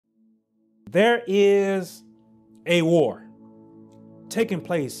There is a war taking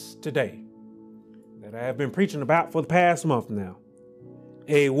place today that I have been preaching about for the past month now.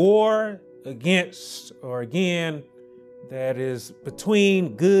 A war against, or again, that is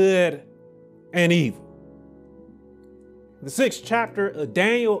between good and evil. The 6th chapter of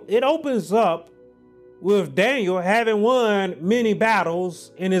Daniel, it opens up with Daniel having won many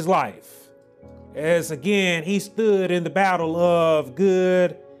battles in his life. As again, he stood in the battle of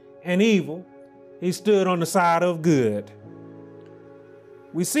good and evil. He stood on the side of good.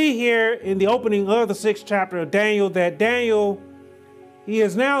 We see here in the opening of the 6th chapter of Daniel that Daniel, he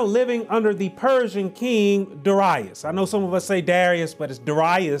is now living under the Persian king Darius. I know some of us say Darius, but it's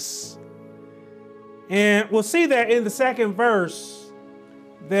Darius. And we'll see that in the 2nd verse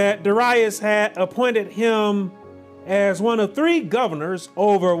that Darius had appointed him as one of 3 governors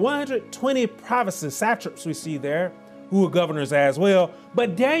over 120 provinces, satraps we see there, who were governors as well.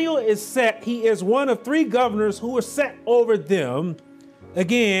 But Daniel is set, he is one of 3 governors who were set over them,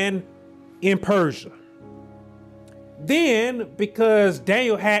 again, in Persia. Then, because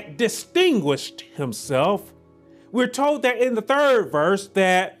Daniel had distinguished himself, we're told that in the 3rd verse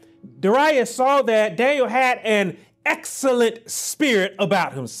that Darius saw that Daniel had an excellent spirit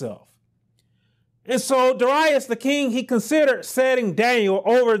about himself. And so Darius the king, he considered setting Daniel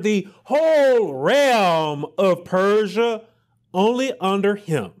over the whole realm of Persia only under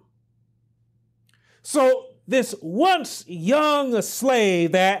him. So this once young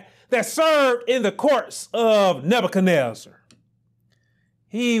slave that served in the courts of Nebuchadnezzar,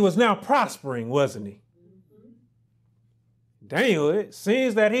 he was now prospering, wasn't he? Daniel, it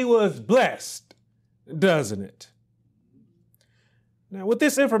seems that he was blessed, doesn't it? Now, with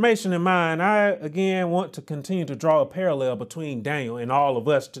this information in mind, I again want to continue to draw a parallel between Daniel and all of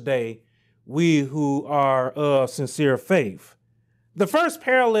us today, we who are of sincere faith. The first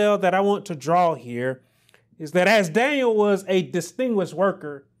parallel that I want to draw here is that as Daniel was a distinguished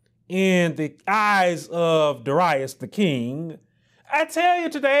worker in the eyes of Darius the king, I tell you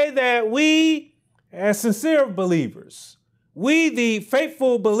today that we, as sincere believers, we, the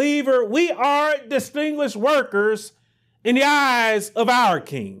faithful believer, we are distinguished workers in the eyes of our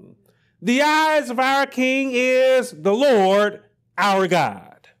King. The eyes of our King is the Lord, our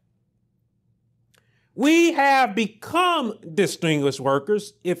God. We have become distinguished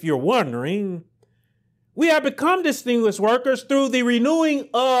workers, if you're wondering. We have become distinguished workers through the renewing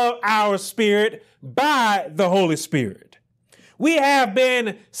of our spirit by the Holy Spirit. We have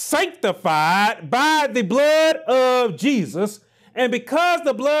been sanctified by the blood of Jesus. And because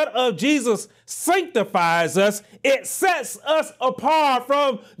the blood of Jesus sanctifies us, it sets us apart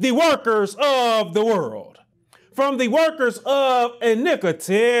from the workers of the world, from the workers of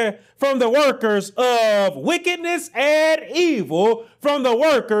iniquity, from the workers of wickedness and evil, from the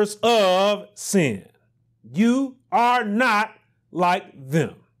workers of sin. You are not like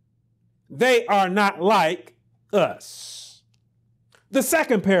them. They are not like us. The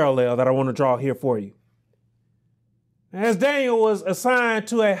second parallel that I want to draw here for you. As Daniel was assigned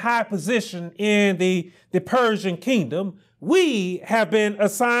to a high position in the Persian kingdom, we have been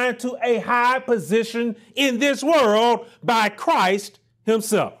assigned to a high position in this world by Christ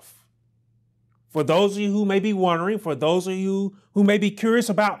himself. For those of you who may be wondering, for those of you who may be curious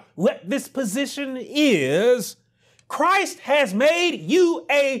about what this position is, Christ has made you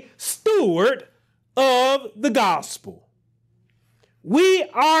a steward of the gospel. We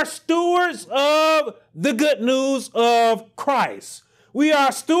are stewards of the good news of Christ. We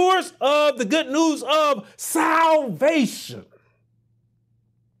are stewards of the good news of salvation.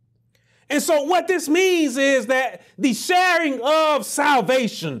 And so what this means is that the sharing of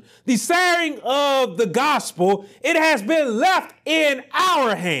salvation, the sharing of the gospel, it has been left in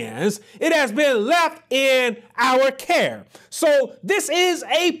our hands. It has been left in our care. So this is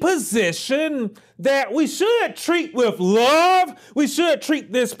a position that we should treat with love. We should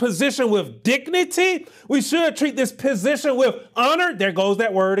treat this position with dignity. We should treat this position with honor. There goes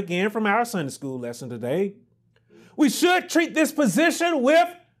that word again from our Sunday school lesson today. We should treat this position with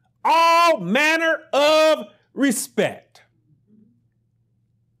all manner of respect.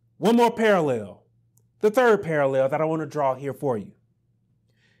 One more parallel, the third parallel that I want to draw here for you.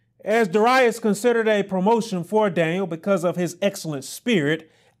 As Darius considered a promotion for Daniel because of his excellent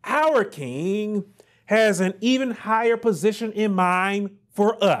spirit, our king has an even higher position in mind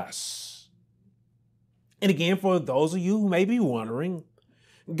for us. And again, for those of you who may be wondering,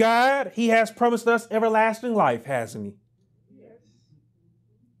 God, he has promised us everlasting life, hasn't he?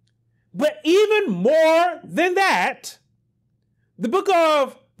 But even more than that, the book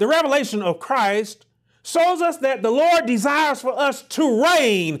of the Revelation of Christ shows us that the Lord desires for us to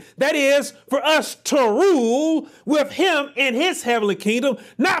reign. That is, for us to rule with him in his heavenly kingdom,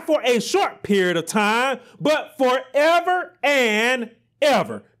 not for a short period of time, but forever and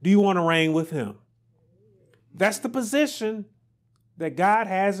ever. Do you want to reign with him? That's the position that God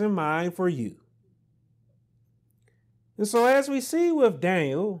has in mind for you. And so as we see with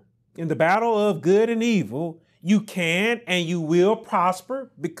Daniel, in the battle of good and evil, you can and you will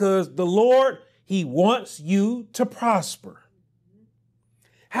prosper because the Lord, he wants you to prosper.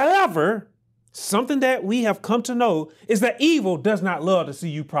 However, something that we have come to know is that evil does not love to see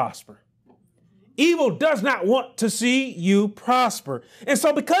you prosper. Evil does not want to see you prosper. And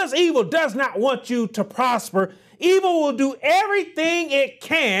so because evil does not want you to prosper, evil will do everything it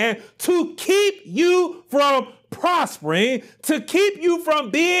can to keep you from prospering, to keep you from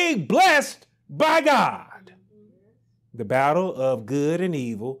being blessed by God. The battle of good and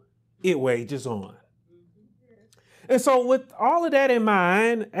evil, it wages on. And so with all of that in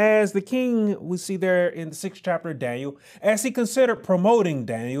mind, as the king, we see there in the 6th chapter of Daniel, as he considered promoting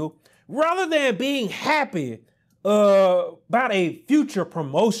Daniel, rather than being happy about a future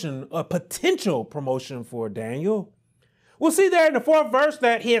promotion, a potential promotion for Daniel, we'll see there in the 4th verse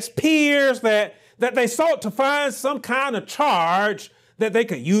that his peers, that they sought to find some kind of charge that they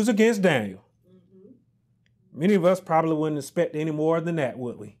could use against Daniel. Many of us probably wouldn't expect any more than that,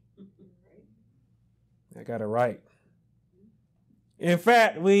 would we? I got it right. In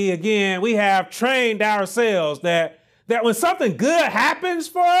fact, we have trained ourselves that when something good happens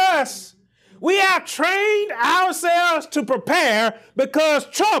for us, we have trained ourselves to prepare because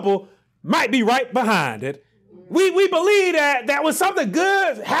trouble might be right behind it. We believe that when something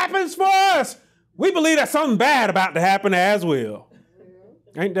good happens for us, we believe that something bad about to happen as well.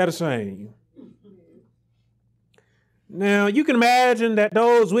 Ain't that a shame? Now, you can imagine that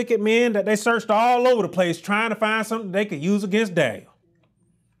those wicked men, that they searched all over the place trying to find something they could use against Daniel.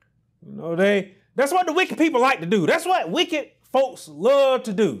 You know, that's what the wicked people like to do. That's what wicked folks love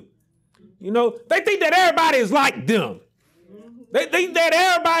to do. You know, they think that everybody is like them. They think that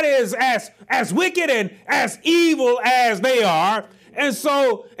everybody is as wicked and as evil as they are. And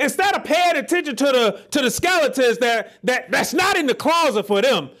so instead of paying attention to the skeletons that's not in the closet for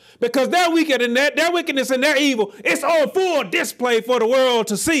them, because their wickedness and their evil, it's on full display for the world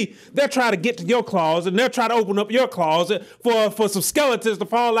to see. They'll try to get to your closet and they'll try to open up your closet for some skeletons to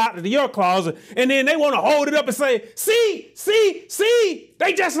fall out into your closet. And then they want to hold it up and say, see,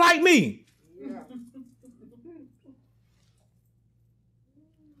 they just like me. Yeah.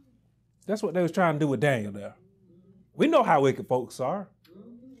 That's what they was trying to do with Daniel there. We know how wicked folks are.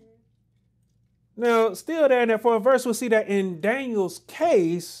 Now, still there in that 4th verse, we'll see that in Daniel's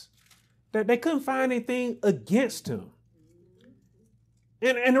case, that they couldn't find anything against him.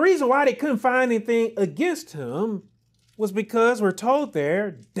 And the reason why they couldn't find anything against him was because we're told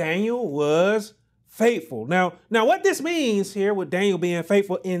there Daniel was faithful. Now what this means here with Daniel being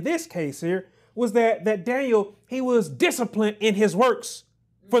faithful in this case here was that Daniel, he was disciplined in his works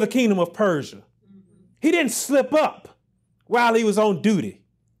for the kingdom of Persia. He didn't slip up while he was on duty.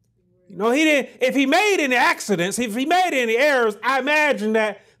 You know, he didn't, if he made any accidents, if he made any errors, I imagine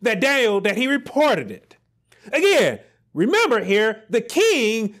that Daniel, that he reported it. Again, remember here, the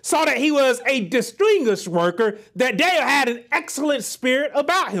king saw that he was a distinguished worker, that Daniel had an excellent spirit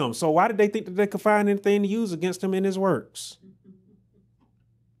about him. So why did they think that they could find anything to use against him in his works?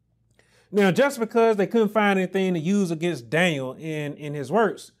 Now, just because they couldn't find anything to use against Daniel in his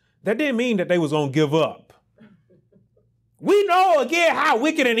works, that didn't mean that they was going to give up. We know, again, how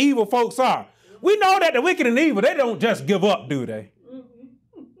wicked and evil folks are. We know that the wicked and evil, they don't just give up, do they?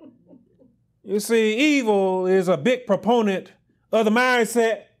 You see, evil is a big proponent of the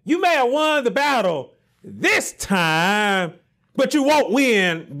mindset, you may have won the battle this time, but you won't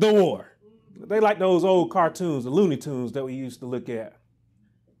win the war. They like those old cartoons, the Looney Tunes that we used to look at.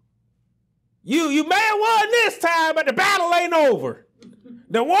 You may have won this time, but the battle ain't over.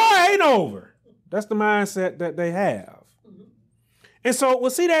 The war ain't over. That's the mindset that they have. And so we'll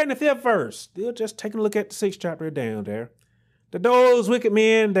see that in the 5th verse. Still just taking a look at the 6th chapter down there. That those wicked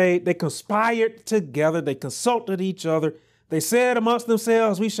men, they conspired together. They consulted each other. They said amongst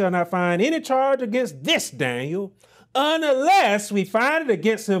themselves, we shall not find any charge against this Daniel unless we find it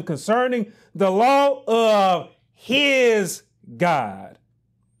against him concerning the law of his God.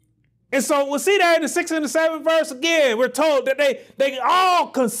 And so we'll see that in the 6th and the 7th verse again. We're told that they all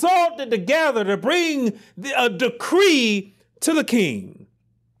consulted together to bring a decree to the king.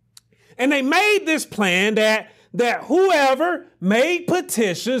 And they made this plan that whoever made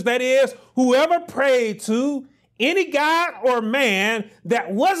petitions, that is, whoever prayed to any god or man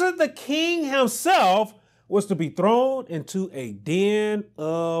that wasn't the king himself, was to be thrown into a den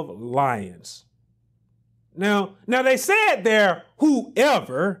of lions. Now they said there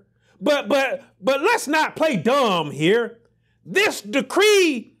whoever, but let's not play dumb here. This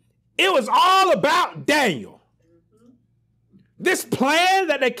decree, it was all about Daniel. This plan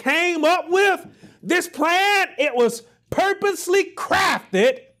that they came up with, this plan, it was purposely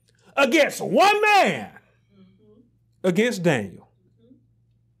crafted against one man, against Daniel.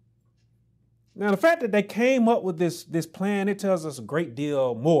 Now, the fact that they came up with this plan, it tells us a great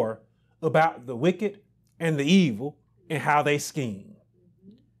deal more about the wicked and the evil and how they scheme.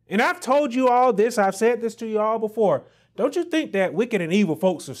 And I've told you all this, I've said this to you all before. Don't you think that wicked and evil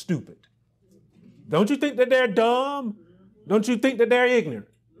folks are stupid? Don't you think that they're dumb? Don't you think that they're ignorant?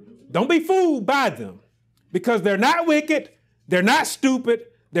 Don't be fooled by them, because they're not wicked, they're not stupid,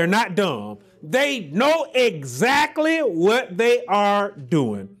 they're not dumb. They know exactly what they are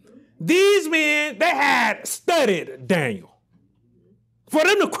doing. These men, they had studied Daniel. For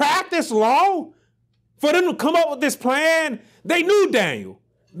them to craft this law, for them to come up with this plan, they knew Daniel.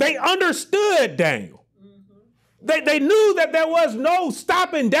 They understood Daniel. They knew that there was no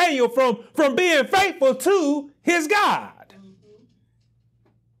stopping Daniel from being faithful to his God.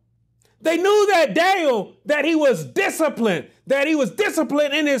 They knew that Daniel, that he was disciplined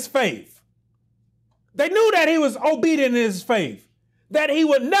in his faith. They knew that he was obedient in his faith, that he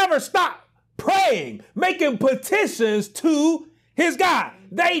would never stop praying, making petitions to his God.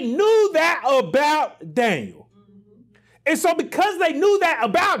 They knew that about Daniel. And so because they knew that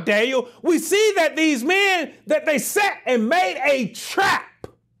about Daniel, we see that these men, that they set and made a trap.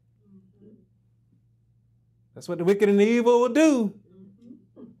 That's what the wicked and the evil will do.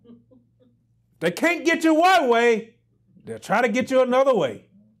 They can't get you one way, they'll try to get you another way.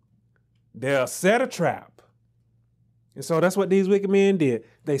 They'll set a trap. And so that's what these wicked men did.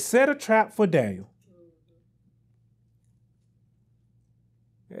 They set a trap for Daniel.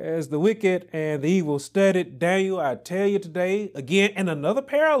 As the wicked and the evil studied Daniel, I tell you today, again, and another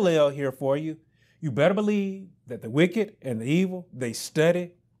parallel here for you, you better believe that the wicked and the evil, they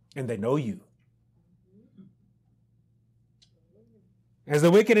study and they know you. As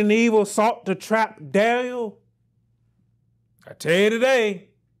the wicked and the evil sought to trap Daniel, I tell you today,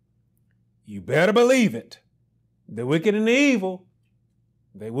 you better believe it. The wicked and the evil,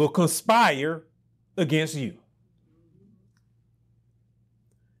 they will conspire against you.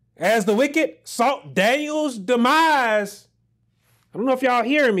 As the wicked sought Daniel's demise, I don't know if y'all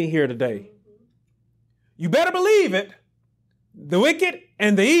hearing me here today. You better believe it. The wicked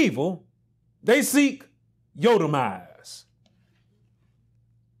and the evil, they seek your demise.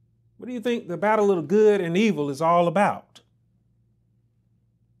 What do you think the battle of the good and evil is all about?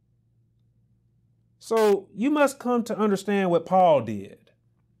 So you must come to understand what Paul did.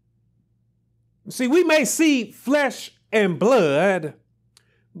 See, we may see flesh and blood,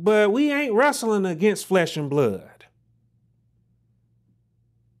 but we ain't wrestling against flesh and blood.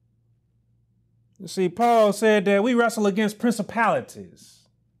 You see, Paul said that we wrestle against principalities,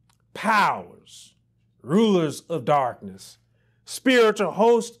 powers, rulers of darkness, spiritual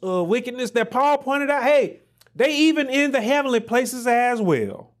hosts of wickedness that Paul pointed out, hey, they even in the heavenly places as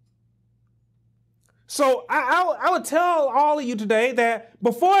well. So I would tell all of you today that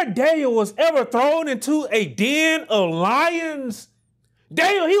before Daniel was ever thrown into a den of lions,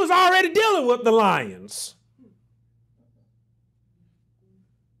 Daniel, he was already dealing with the lions.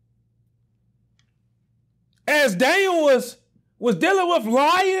 As Daniel was dealing with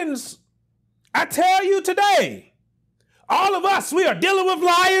lions, I tell you today, all of us, we are dealing with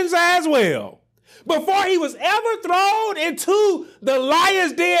lions as well. Before he was ever thrown into the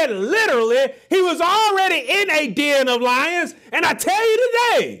lion's den, literally, he was already in a den of lions. And I tell you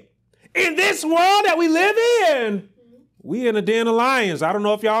today, in this world that we live in, we in a den of lions. I don't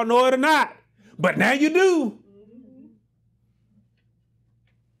know if y'all know it or not, but now you do.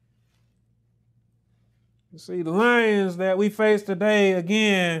 You see, the lions that we face today,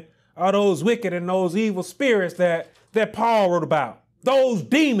 again, are those wicked and those evil spirits that Paul wrote about. Those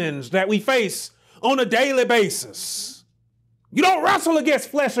demons that we face on a daily basis. You don't wrestle against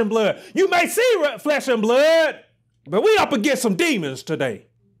flesh and blood. You may see flesh and blood, but we up against some demons today.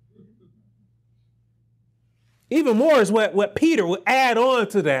 Even more is what Peter would add on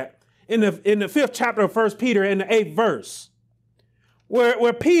to that in the 5th chapter of 1 Peter in the 8th verse,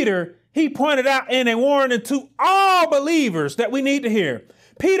 where Peter, he pointed out in a warning to all believers that we need to hear.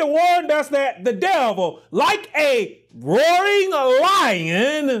 Peter warned us that the devil, like a roaring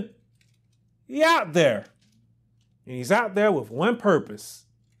lion, he's out there. And he's out there with one purpose,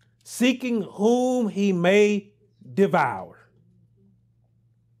 seeking whom he may devour.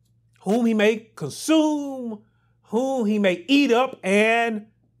 whom he may consume, whom he may eat up and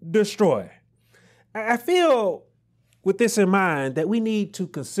destroy. I feel with this in mind that we need to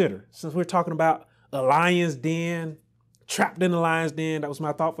consider, since we're talking about a lion's den, trapped in the lion's den, that was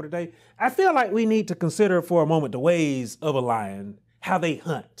my thought for today. I feel like we need to consider for a moment the ways of a lion, how they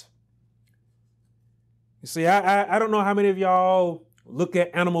hunt. You see, I don't know how many of y'all look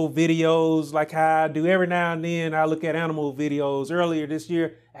at animal videos like how I do every now and then. I look at animal videos. Earlier this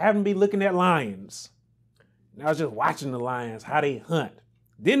year, I happened to be looking at lions. And I was just watching the lions, how they hunt.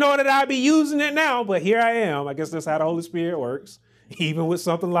 Didn't know that I'd be using it now, but here I am. I guess that's how the Holy Spirit works, even with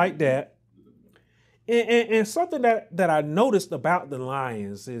something like that. And something that I noticed about the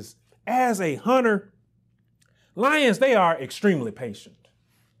lions is, as a hunter, lions, they are extremely patient.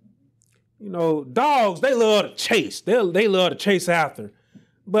 You know, dogs, they love to chase. They love to chase after.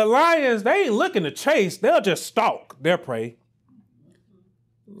 But lions, they ain't looking to chase. They'll just stalk their prey.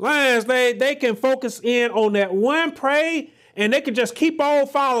 Lions, they can focus in on that one prey, and they can just keep on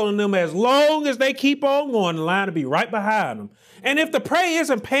following them as long as they keep on going. The lion will be right behind them. And if the prey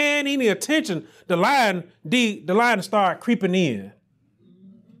isn't paying any attention, the lion will start creeping in.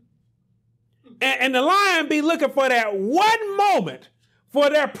 And the lion be looking for that one moment for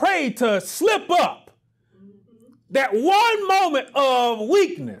their prey to slip up. That one moment of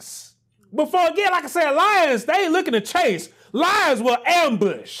weakness. Before, again, like I said, lions, they ain't looking to chase. Lions will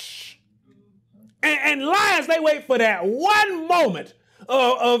ambush. And lions, they wait for that one moment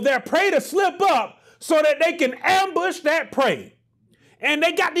of their prey to slip up so that they can ambush that prey. And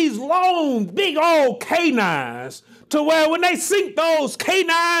they got these long, big old canines to where when they sink those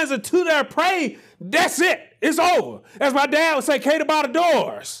canines into their prey, that's it. It's over. As my dad would say, cater by the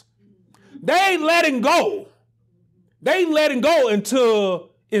doors. They ain't letting go. They ain't letting go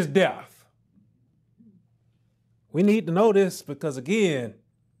until it's death. We need to know this because, again,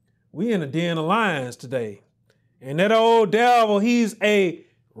 we in a den of lions today. And that old devil, he's a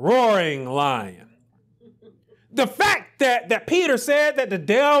roaring lion. The fact that Peter said that the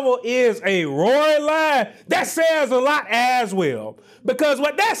devil is a roaring lion, that says a lot as well. Because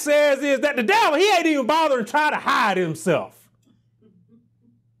what that says is that the devil, he ain't even bothering trying to hide himself.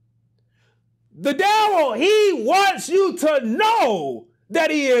 The devil, he wants you to know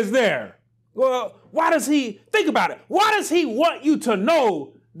that he is there. Well, why does he, think about it, why does he want you to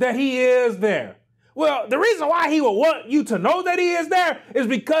know that he is there? Well, the reason why he would want you to know that he is there is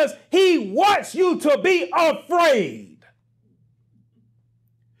because he wants you to be afraid.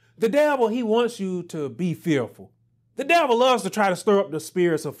 The devil, he wants you to be fearful. The devil loves to try to stir up the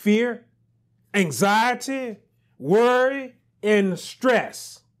spirits of fear, anxiety, worry, and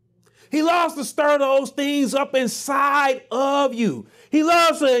stress. He loves to stir those things up inside of you. He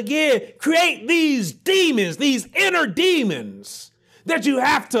loves to, again, create these demons, these inner demons that you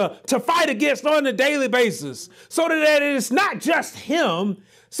have to fight against on a daily basis, so that it's not just him,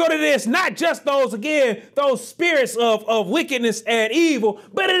 so that it's not just those, again, those spirits of wickedness and evil,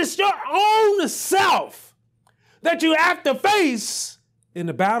 but it's your own self that you have to face in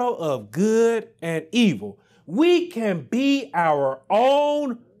the battle of good and evil. We can be our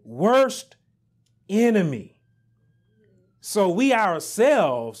own worst enemy. So we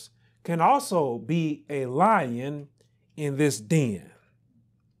ourselves can also be a lion in this den.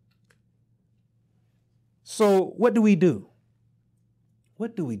 So what do we do?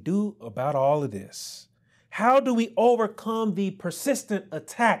 What do we do about all of this? How do we overcome the persistent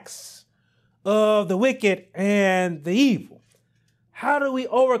attacks of the wicked and the evil? How do we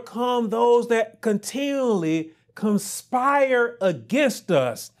overcome those that continually conspire against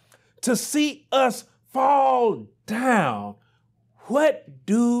us to see us fall down? What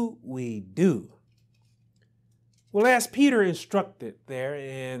do we do? Well, as Peter instructed there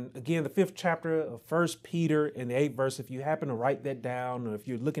in, again, the 5th chapter of 1 Peter in the 8th verse, if you happen to write that down or if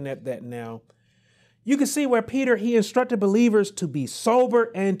you're looking at that now, you can see where Peter, he instructed believers to be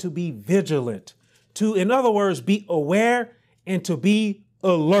sober and to be vigilant, to, in other words, be aware and to be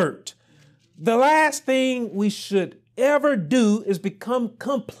alert. The last thing we should ever do is become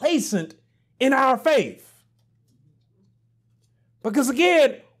complacent in our faith. Because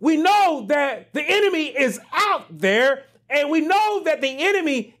again, we know that the enemy is out there, and we know that the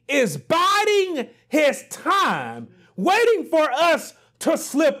enemy is biding his time, waiting for us to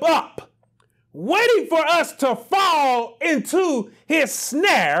slip up, waiting for us to fall into his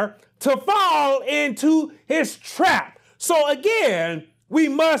snare, to fall into his trap. So again, we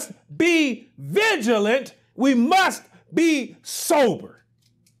must be vigilant. We must be sober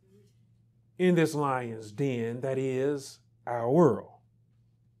in this lion's den that is our world.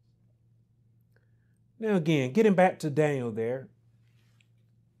 Now again, getting back to Daniel there,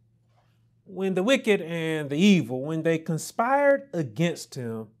 when the wicked and the evil, when they conspired against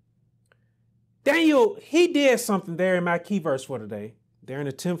him, Daniel, he did something there in my key verse for today, there in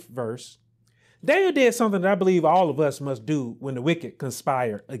the 10th verse. Daniel did something that I believe all of us must do when the wicked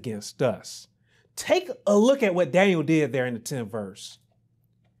conspire against us. Take a look at what Daniel did there in the 10th verse.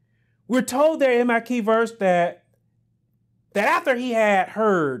 We're told there in my key verse that after he had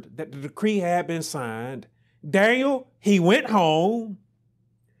heard that the decree had been signed, Daniel, he went home.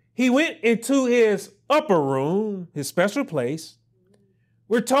 He went into his upper room, his special place.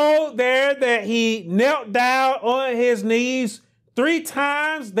 We're told there that he knelt down on his knees 3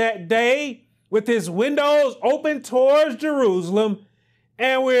 times that day with his windows open towards Jerusalem.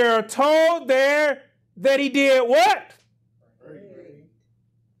 And we're told there that he did what? Prayed.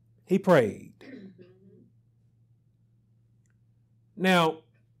 He prayed. Now,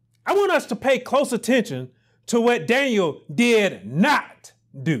 I want us to pay close attention to what Daniel did not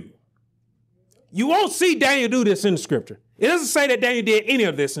do. You won't see Daniel do this in the scripture. It doesn't say that Daniel did any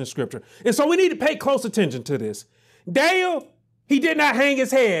of this in scripture. And so we need to pay close attention to this. Daniel, he did not hang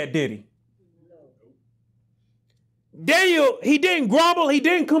his head, did he? Daniel, he didn't grumble, he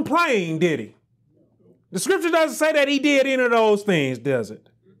didn't complain, did he? The scripture doesn't say that he did any of those things, does it?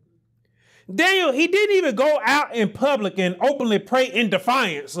 Daniel, he didn't even go out in public and openly pray in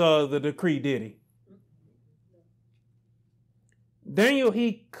defiance of the decree, did he? Daniel,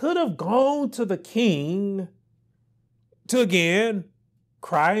 he could have gone to the king to again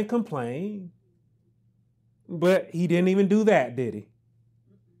cry and complain, but he didn't even do that, did he?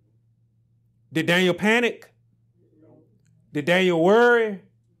 Did Daniel panic? Did Daniel worry?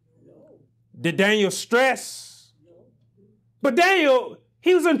 Did Daniel stress? But Daniel,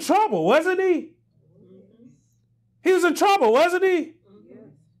 he was in trouble, wasn't he? He was in trouble, wasn't he?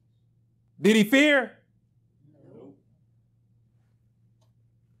 Did he fear?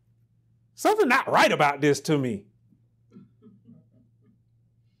 Something not right about this to me.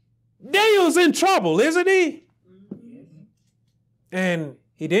 Daniel's in trouble, isn't he? And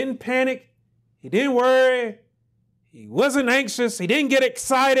he didn't panic. He didn't worry. He wasn't anxious. He didn't get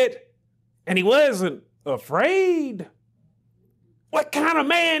excited. And he wasn't afraid. What kind of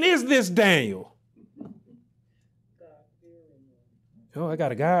man is this Daniel? Oh, I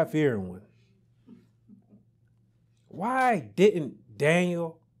got a God-fearing one. Why didn't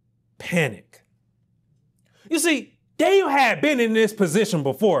Daniel panic? You see, Daniel had been in this position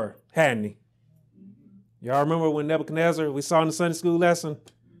before, hadn't he? Y'all remember when Nebuchadnezzar, we saw in the Sunday school lesson,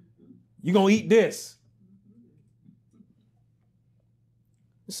 you're going to eat this.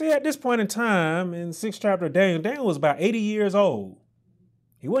 You see, at this point in time, in the 6th chapter of Daniel, Daniel was about 80 years old.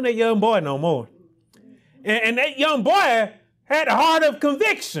 He wasn't that young boy no more. And that young boy had the heart of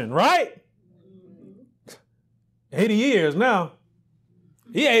conviction, right? 80 years now.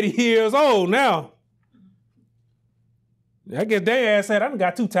 He 80 years old now. I guess Daniel said, I done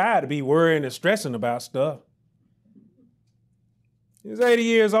got too tired to be worrying and stressing about stuff. He was 80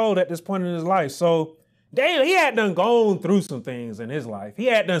 years old at this point in his life. So Daniel, he had done gone through some things in his life. He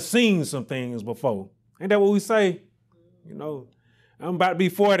had done seen some things before. Ain't that what we say? You know, I'm about to be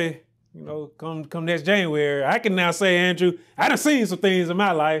 40, you know, come next January. I can now say, Andrew, I done seen some things in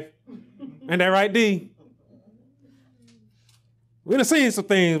my life. Ain't that right, D? We done seen some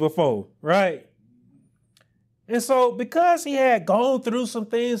things before, right? And so because he had gone through some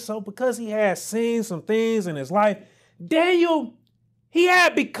things, so because he had seen some things in his life, Daniel, he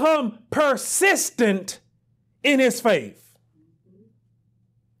had become persistent in his faith.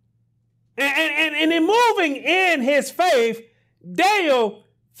 And in moving in his faith, Daniel,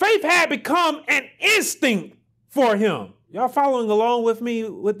 faith had become an instinct for him. Y'all following along with me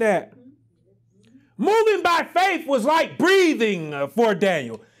with that? Moving by faith was like breathing for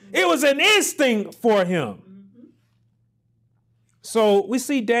Daniel. It was an instinct for him. So we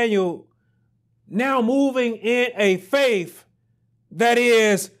see Daniel now moving in a faith that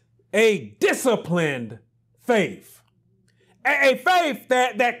is a disciplined faith. A faith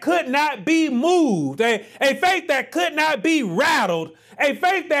that could not be moved. A faith that could not be rattled. A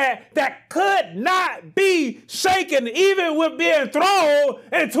faith that could not be shaken even with being thrown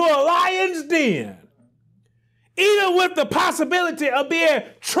into a lion's den. Even with the possibility of being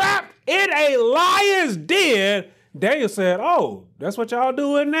trapped in a lion's den, Daniel said, oh, that's what y'all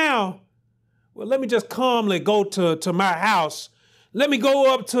doing now? Well, let me just calmly go to my house. Let me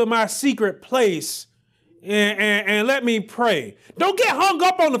go up to my secret place and let me pray. Don't get hung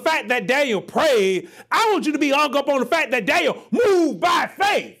up on the fact that Daniel prayed. I want you to be hung up on the fact that Daniel moved by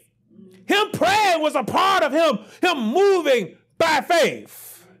faith. Him praying was a part of him moving by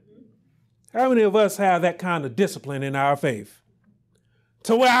faith. How many of us have that kind of discipline in our faith?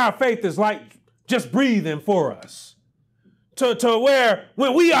 to where our faith is like just breathing for us, to where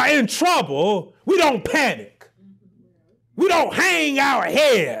when we are in trouble, we don't panic. We don't hang our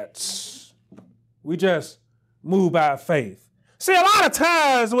heads. We just move by faith. See, a lot of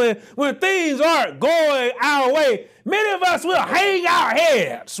times when things aren't going our way, many of us will hang our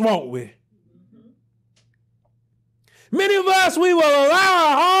heads, won't we? Many of us, we will allow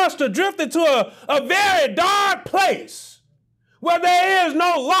our hearts to drift into a very dark place where there is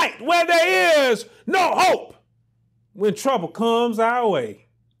no light, where there is no hope when trouble comes our way,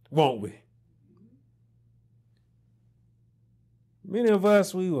 won't we? Many of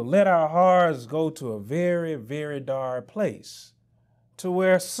us, we will let our hearts go to a very, very dark place to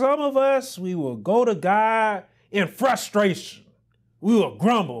where some of us, we will go to God in frustration. We will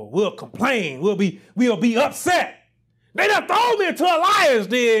grumble, we'll complain, we'll be upset. They done throw me into a lion's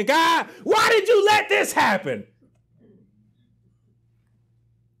den, God. Why did you let this happen?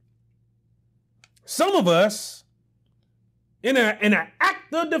 Some of us, in an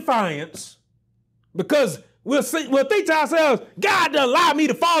act of defiance, because we'll think to ourselves, God done allowed me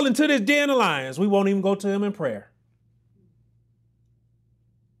to fall into this den of lions. We won't even go to him in prayer.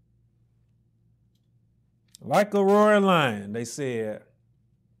 Like a roaring lion, they said.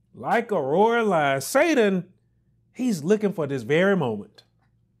 Like a roaring lion. Satan, he's looking for this very moment.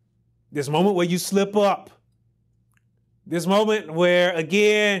 This moment where you slip up. This moment where,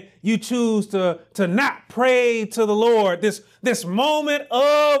 again, you choose to not pray to the Lord. This moment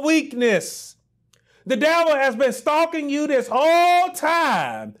of weakness. The devil has been stalking you this whole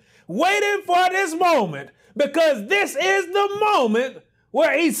time, waiting for this moment, because this is the moment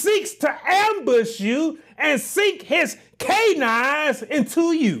where he seeks to ambush you and sink his canines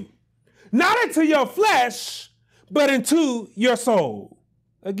into you. Not into your flesh, but into your soul.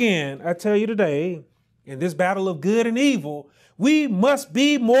 Again, I tell you today, in this battle of good and evil, we must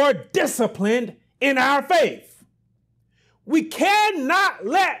be more disciplined in our faith. We cannot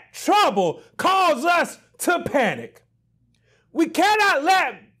let trouble cause us to panic. We cannot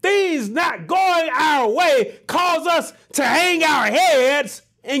let things not going our way cause us to hang our heads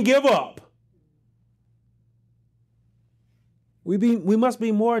and give up. We must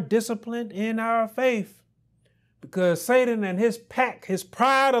be more disciplined in our faith, because Satan and his pack, his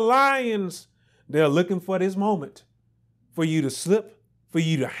pride of lions, they're looking for this moment for you to slip, for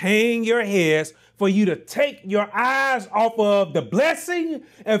you to hang your heads, for you to take your eyes off of the blessing,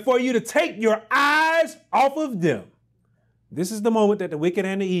 and for you to take your eyes off of them. This is the moment that the wicked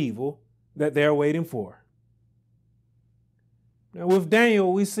and the evil that they're waiting for. Now with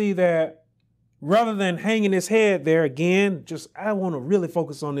Daniel, we see that rather than hanging his head there again, I want to really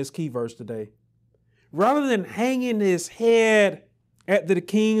focus on this key verse today. Rather than hanging his head at the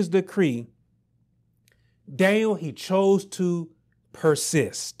king's decree, Daniel, he chose to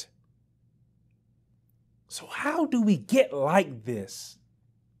persist. So how do we get like this?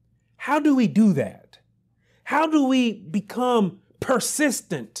 How do we do that? How do we become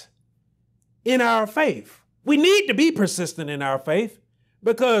persistent in our faith? We need to be persistent in our faith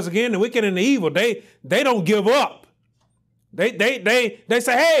because, again, the wicked and the evil, they don't give up. They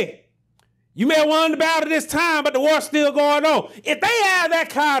say, hey, you may have won the battle this time, but the war's still going on. If they have that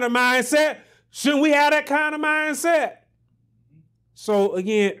kind of mindset, shouldn't we have that kind of mindset? So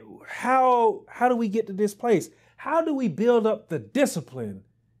again, how do we get to this place? How do we build up the discipline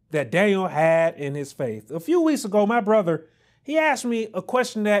that Daniel had in his faith? A few weeks ago, my brother, he asked me a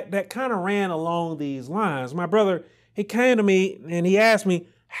question that kind of ran along these lines. My brother, he came to me and he asked me,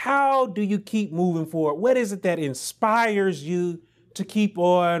 how do you keep moving forward? What is it that inspires you to keep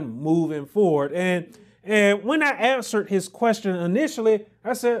on moving forward? And when I answered his question initially,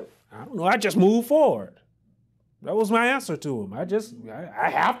 I said, I don't know, I just move forward. That was my answer to him. I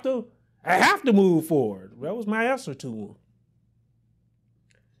have to move forward. That was my answer to him.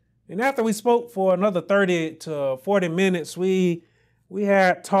 And after we spoke for another 30 to 40 minutes, we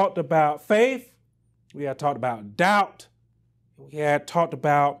had talked about faith. We had talked about doubt. We had talked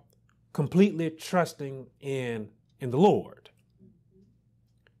about completely trusting in the Lord.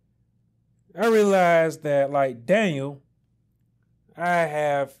 I realized that, like Daniel, I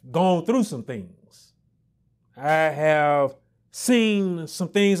have gone through some things. I have seen some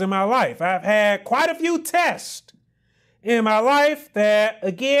things in my life. I've had quite a few tests in my life that,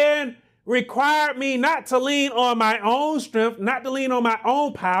 again, required me not to lean on my own strength, not to lean on my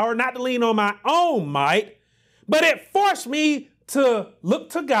own power, not to lean on my own might, but it forced me to look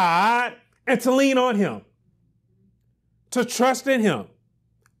to God and to lean on him, to trust in him.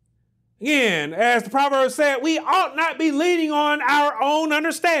 Again, as the proverb said, we ought not be leaning on our own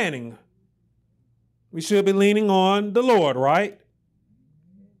understanding. We should be leaning on the Lord, right?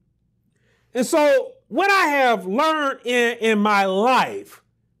 And so what I have learned in my life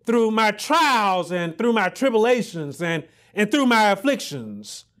through my trials and through my tribulations and through my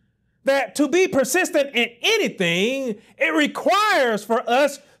afflictions, that to be persistent in anything, it requires for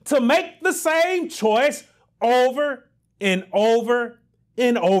us to make the same choice over and over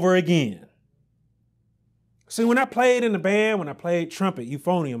and over again. See, when I played in the band, when I played trumpet,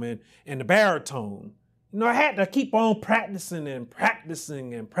 euphonium, and the baritone, I had to keep on practicing and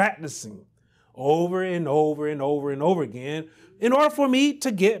practicing and practicing over and over and over and over again in order for me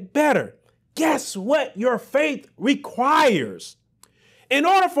to get better. Guess what your faith requires? In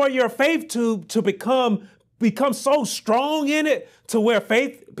order for your faith to become so strong in it to where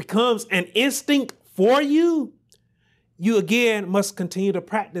faith becomes an instinct for you, you again must continue to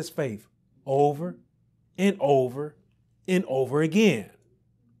practice faith over and over and over again.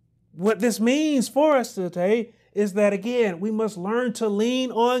 What this means for us today is that, again, we must learn to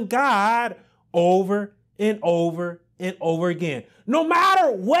lean on God over and over and over again. No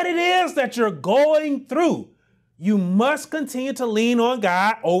matter what it is that you're going through, you must continue to lean on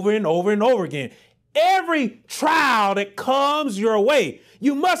God over and over and over again. Every trial that comes your way,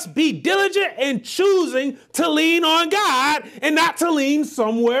 you must be diligent in choosing to lean on God and not to lean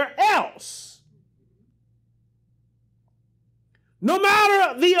somewhere else. No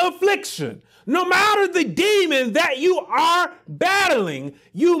matter the affliction, no matter the demon that you are battling,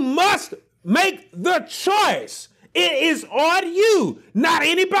 you must make the choice. It is on you, not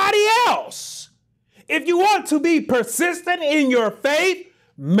anybody else. If you want to be persistent in your faith,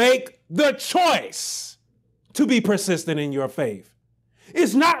 make the choice to be persistent in your faith.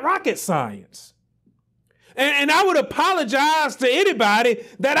 It's not rocket science. And I would apologize to anybody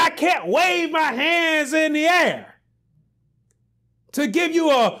that I can't wave my hands in the air to give you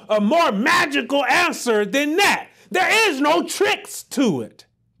a more magical answer than that. There is no tricks to it.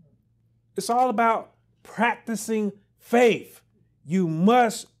 It's all about practicing faith. You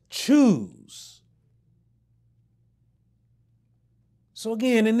must choose. So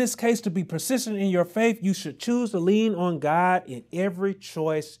again, in this case, to be persistent in your faith, you should choose to lean on God in every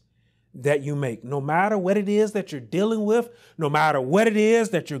choice that you make. No matter what it is that you're dealing with, no matter what it is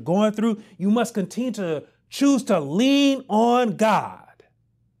that you're going through, you must continue to choose to lean on God.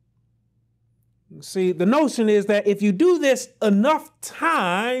 See, the notion is that if you do this enough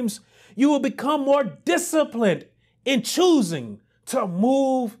times, you will become more disciplined in choosing to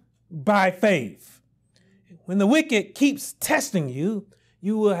move by faith. When the wicked keeps testing you,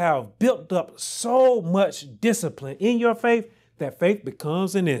 you will have built up so much discipline in your faith that faith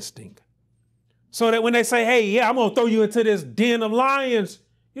becomes an instinct. So that when they say, hey, yeah, I'm going to throw you into this den of lions,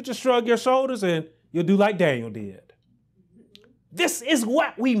 you just shrug your shoulders and you'll do like Daniel did. This is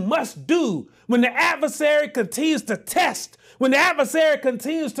what we must do when the adversary continues to test, when the adversary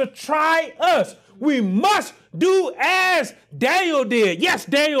continues to try us. We must do as Daniel did. Yes,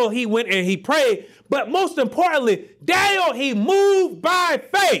 Daniel, he went and he prayed, but most importantly, Daniel, he moved by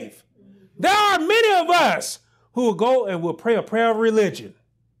faith. There are many of us who will go and will pray a prayer of religion.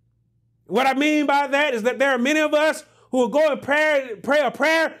 What I mean by that is that there are many of us who will go and pray a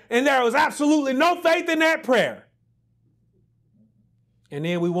prayer and there was absolutely no faith in that prayer. And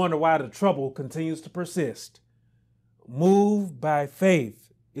then we wonder why the trouble continues to persist. Move by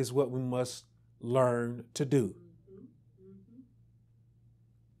faith is what we must learn to do.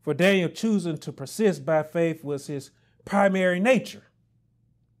 For Daniel, choosing to persist by faith was his primary nature.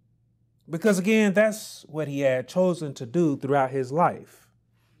 Because again, that's what he had chosen to do throughout his life.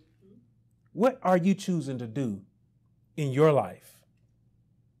 What are you choosing to do in your life,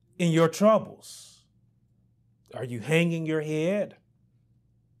 in your troubles? Are you hanging your head?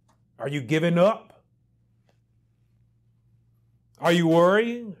 Are you giving up? Are you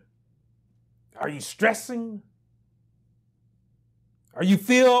worrying? Are you stressing? Are you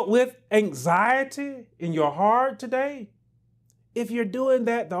filled with anxiety in your heart today? If you're doing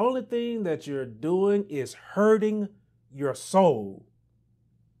that, the only thing that you're doing is hurting your soul.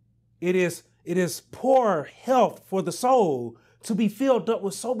 It is poor health for the soul to be filled up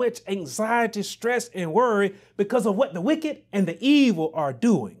with so much anxiety, stress, and worry because of what the wicked and the evil are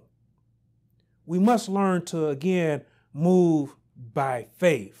doing. We must learn to, again, move by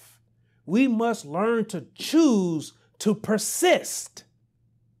faith. We must learn to choose to persist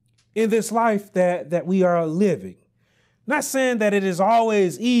in this life that we are living. Not saying that it is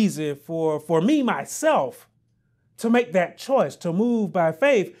always easy for me, myself, to make that choice, to move by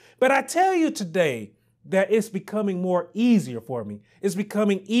faith. But I tell you today that it's becoming more easier for me. It's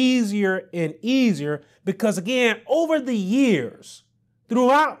becoming easier and easier because, again, over the years,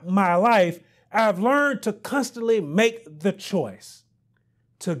 throughout my life, I've learned to constantly make the choice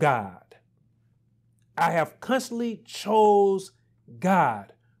to God. I have constantly chose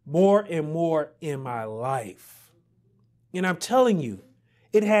God more and more in my life. And I'm telling you,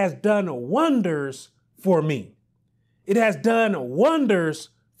 it has done wonders for me. It has done wonders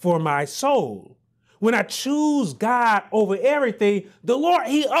for my soul. When I choose God over everything, the Lord,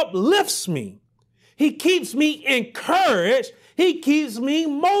 he uplifts me. He keeps me encouraged. He keeps me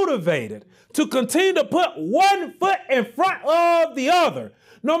motivated to continue to put one foot in front of the other,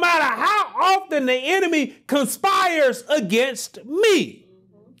 no matter how often the enemy conspires against me.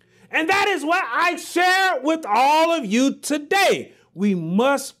 And that is what I share with all of you today. We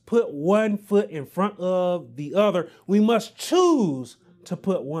must put one foot in front of the other. We must choose to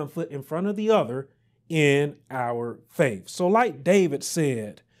put one foot in front of the other in our faith. So like David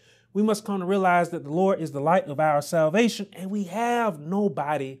said, we must come to realize that the Lord is the light of our salvation and we have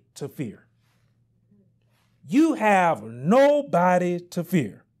nobody to fear. You have nobody to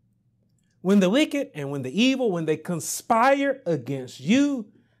fear. When the wicked and when the evil, when they conspire against you,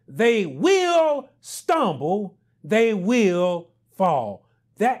 they will stumble, they will fall.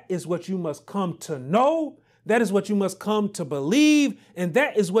 That is what you must come to know. That is what you must come to believe. And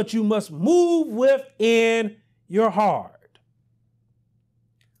that is what you must move with in your heart.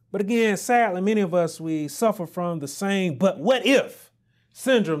 But again, sadly, many of us, we suffer from the same but what if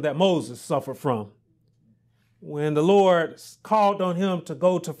syndrome that Moses suffered from when the Lord called on him to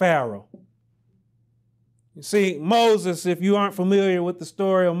go to Pharaoh. You see, Moses, if you aren't familiar with the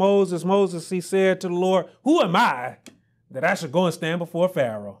story of Moses, he said to the Lord, "Who am I that I should go and stand before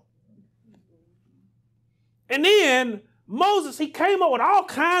Pharaoh?" And then Moses, he came up with all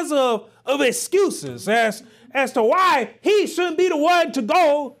kinds of excuses as to why he shouldn't be the one to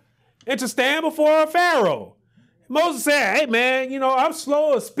go and to stand before Pharaoh. Moses said, "Hey, man, I'm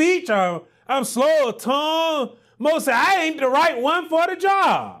slow of speech. I'm slow of tongue." Moses said, "I ain't the right one for the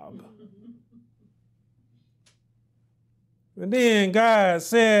job." And then God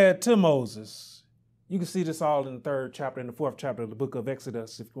said to Moses, you can see this all in the 3rd chapter and the 4th chapter of the book of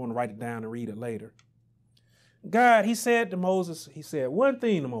Exodus if you want to write it down and read it later. God, he said to Moses, he said one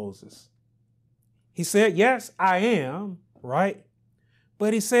thing to Moses. He said, "Yes, I am," right?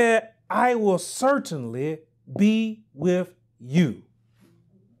 But he said, "I will certainly be with you."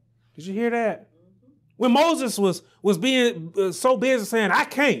 Did you hear that? When Moses was being so busy saying, "I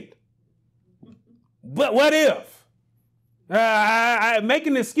can't," but what if? I'm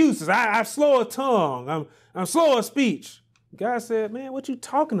making excuses. I'm slow of tongue. I'm slow of speech. God said, "Man, what you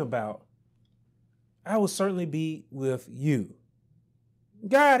talking about? I will certainly be with you."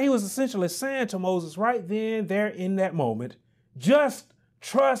 God, he was essentially saying to Moses right then, there in that moment, just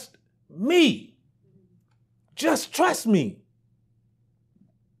trust me. Just trust me.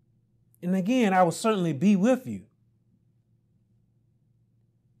 And again, I will certainly be with you.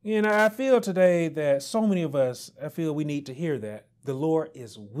 And I feel today that so many of us, I feel we need to hear that. The Lord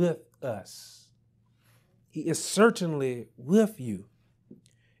is with us. He is certainly with you.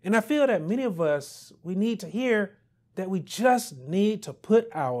 And I feel that many of us, we need to hear that we just need to put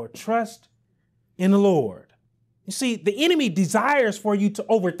our trust in the Lord. You see, the enemy desires for you to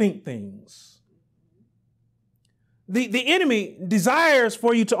overthink things. The enemy desires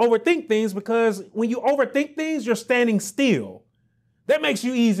for you to overthink things because when you overthink things, you're standing still. That makes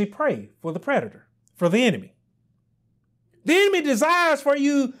you easy prey for the predator, for the enemy. The enemy desires for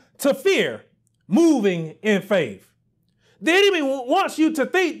you to fear moving in faith. The enemy wants you to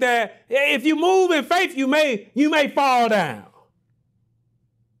think that if you move in faith, you may fall down.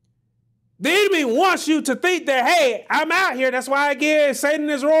 The enemy wants you to think that, hey, I'm out here. That's why again, Satan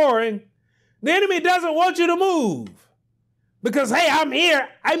is roaring. The enemy doesn't want you to move because, hey, I'm here.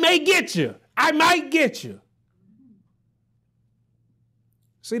 I may get you. I might get you.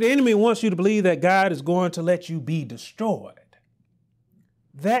 See, the enemy wants you to believe that God is going to let you be destroyed.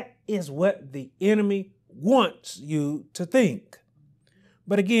 That is what the enemy wants you to think.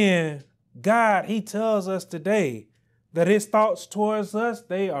 But again, God, he tells us today that his thoughts towards us,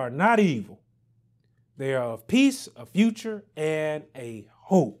 they are not evil. They are of peace, a future, and a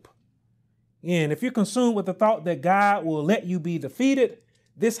hope. And if you're consumed with the thought that God will let you be defeated,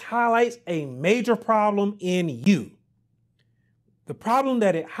 this highlights a major problem in you. The problem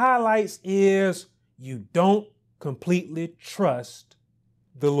that it highlights is you don't completely trust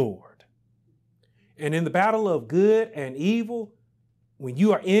the Lord. And in the battle of good and evil, when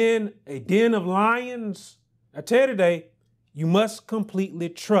you are in a den of lions, I tell you today, you must completely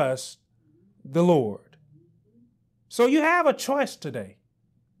trust the Lord. So you have a choice today.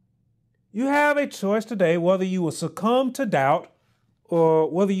 You have a choice today whether you will succumb to doubt or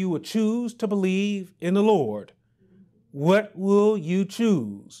whether you will choose to believe in the Lord. What will you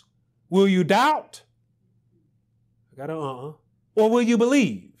choose? Will you doubt Got a Or will you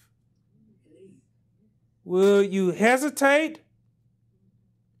believe? Will you hesitate?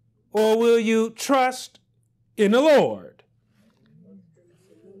 Or will you trust in the Lord?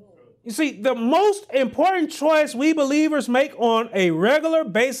 You see, the most important choice we believers make on a regular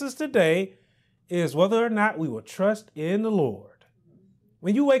basis today is whether or not we will trust in the Lord.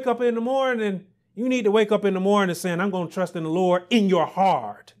 When you wake up in the morning, you need to wake up in the morning saying, I'm going to trust in the Lord in your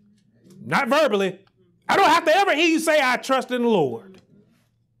heart, not verbally. I don't have to ever hear you say, I trust in the Lord.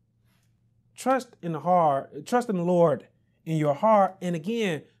 Trust in the heart, trust in the Lord in your heart. And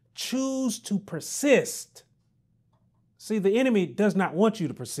again, choose to persist. See, the enemy does not want you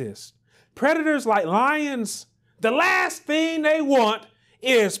to persist. Predators like lions, the last thing they want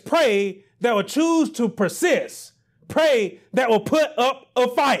is prey that will choose to persist, prey that will put up a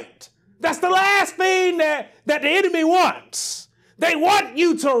fight. That's the last thing that the enemy wants. They want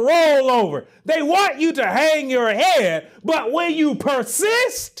you to roll over. They want you to hang your head. But when you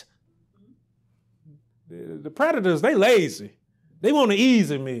persist, the predators, they lazy. They want an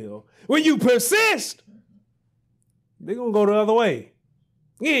easy meal. When you persist, they're going to go the other way.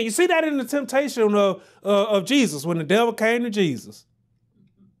 Yeah, you see that in the temptation of Jesus, when the devil came to Jesus.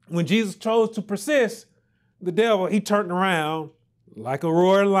 When Jesus chose to persist, the devil, he turned around like a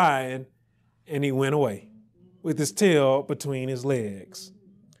roaring lion and he went away with his tail between his legs.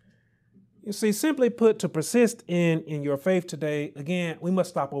 You see, simply put, to persist in your faith today, again, we must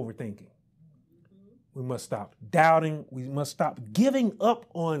stop overthinking. We must stop doubting. We must stop giving up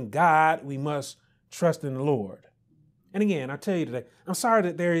on God. We must trust in the Lord. And again, I tell you today, I'm sorry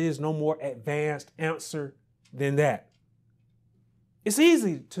that there is no more advanced answer than that. It's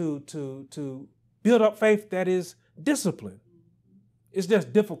easy to build up faith that is disciplined. It's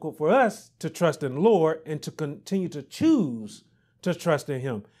just difficult for us to trust in the Lord and to continue to choose to trust in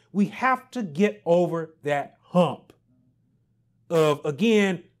him. We have to get over that hump of,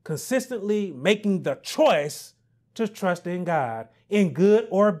 again, consistently making the choice to trust in God. In good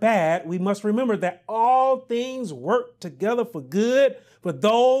or bad, we must remember that all things work together for good for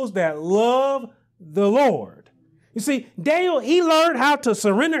those that love the Lord. You see, Daniel, he learned how to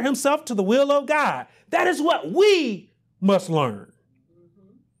surrender himself to the will of God. That is what we must learn.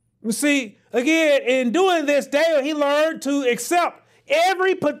 You see, again, in doing this, Daniel, he learned to accept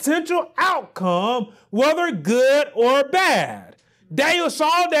every potential outcome, whether good or bad. Daniel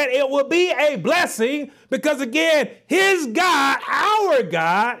saw that it would be a blessing because, again, his God, our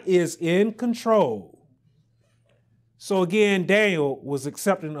God, is in control. So, again, Daniel was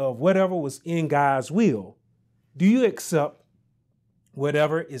accepting of whatever was in God's will. Do you accept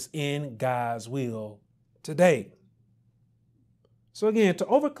whatever is in God's will today? So, again, to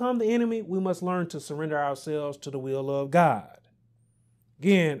overcome the enemy, we must learn to surrender ourselves to the will of God.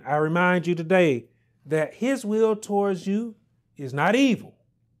 Again, I remind you today that his will towards you is not evil.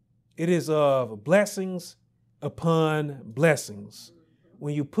 It is of blessings upon blessings.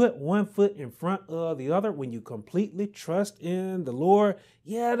 When you put one foot in front of the other, when you completely trust in the Lord,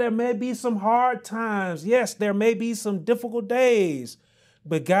 yeah, there may be some hard times. Yes, there may be some difficult days,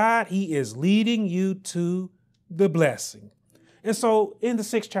 but God, he is leading you to the blessing. And so in the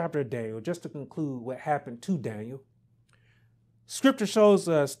 6th chapter of Daniel, just to conclude what happened to Daniel, Scripture shows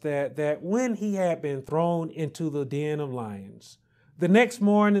us that when he had been thrown into the den of lions, the next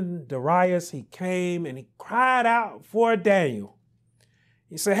morning, Darius, he came and he cried out for Daniel.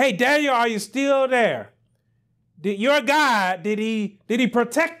 He said, hey, Daniel, are you still there? Did your God, did he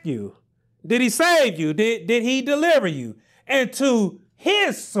protect you? Did he save you? Did he deliver you? And to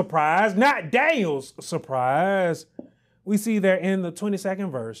his surprise, not Daniel's surprise, we see there in the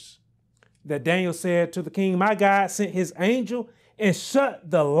 22nd verse that Daniel said to the king, my God sent his angel and shut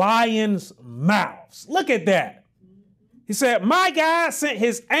the lions' mouths. Look at that. He said, my God sent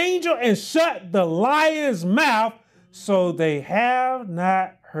his angel and shut the lions' mouth so they have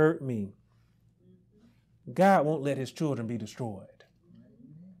not hurt me. God won't let his children be destroyed.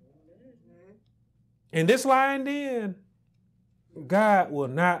 In this lion den, God will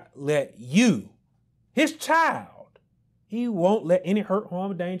not let you, his child, he won't let any hurt,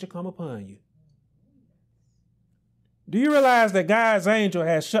 harm, or danger come upon you. Do you realize that God's angel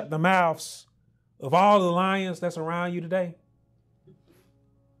has shut the mouths of all the lions that's around you today?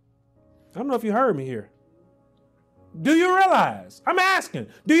 I don't know if you heard me here. Do you realize? I'm asking,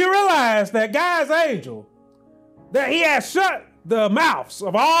 do you realize that God's angel, that he has shut the mouths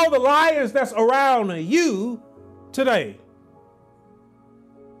of all the lions that's around you today?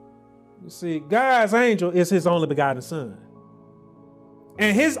 You see, God's angel is his only begotten son.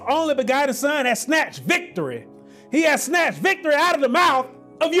 And his only begotten son has snatched victory. He has snatched victory out of the mouth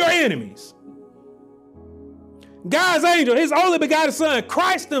of your enemies. God's angel, his only begotten son,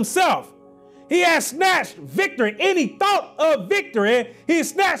 Christ himself, he has snatched victory. Any thought of victory, he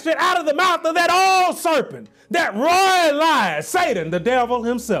snatched it out of the mouth of that old serpent, that roaring lion, Satan, the devil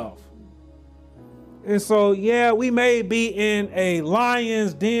himself. And so, yeah, we may be in a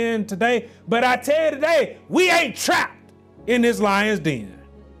lion's den today, but I tell you today, we ain't trapped in this lion's den.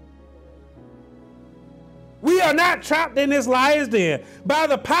 We are not trapped in this lion's den. By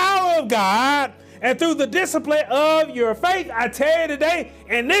the power of God and through the discipline of your faith, I tell you today,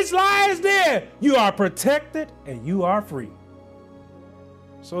 in this lion's den, you are protected and you are free.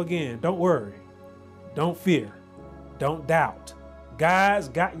 So again, don't worry, don't fear, don't doubt. God's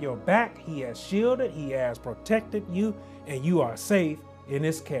got your back. He has shielded, he has protected you, and you are safe in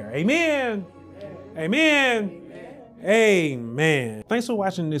his care. Amen. Amen. Amen. Thanks for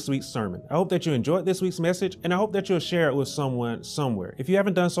watching this week's sermon. I hope that you enjoyed this week's message, and I hope that you'll share it with someone somewhere. If you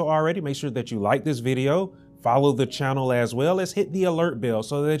haven't done so already, make sure that you like this video, follow the channel as well as hit the alert bell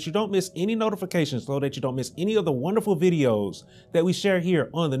so that you don't miss any notifications, so that you don't miss any of the wonderful videos that we share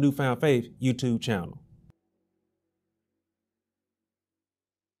here on the Newfound Faith YouTube channel.